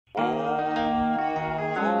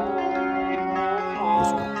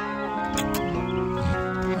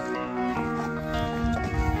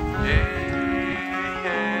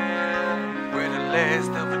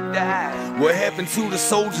happened to the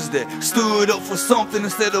soldiers that stood up for something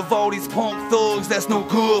instead of all these punk thugs that's no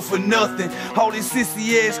good for nothing? All these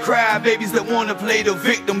sissy ass crybabies that wanna play the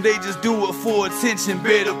victim, they just do it for attention.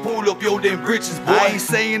 Better pull up your damn britches, boy. I ain't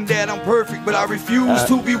saying that I'm perfect, but I refuse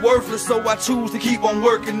to be worthless, so I choose to keep on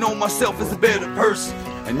working on myself as a better person.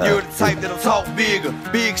 And you're the type that'll talk bigger,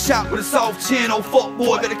 big shot with a soft chin. Oh fuck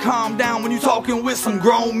boy, better calm down when you talking with some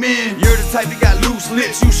grown men. You're the type that got loose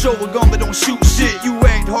lips, you show a gun but don't shoot shit. You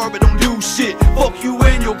act hard but don't do shit, fuck you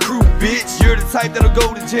and your crew, bitch. You're the type that'll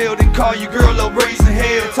go to jail, then call your girl up raising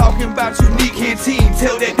hell. Talking about unique canteen,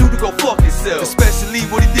 tell that dude to go fuck himself. Especially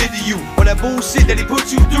what he did to you, or that bullshit that he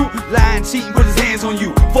put you through. Lying, cheating, put his hands on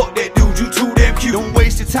you. Fuck that dude, you too damn cute. Don't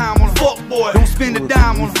waste your time on a fuck boy, don't spend a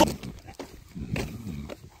dime on a fuck.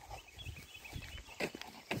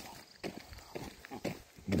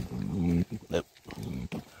 Yep.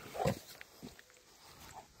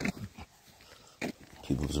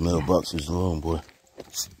 People's mailbox is long, boy.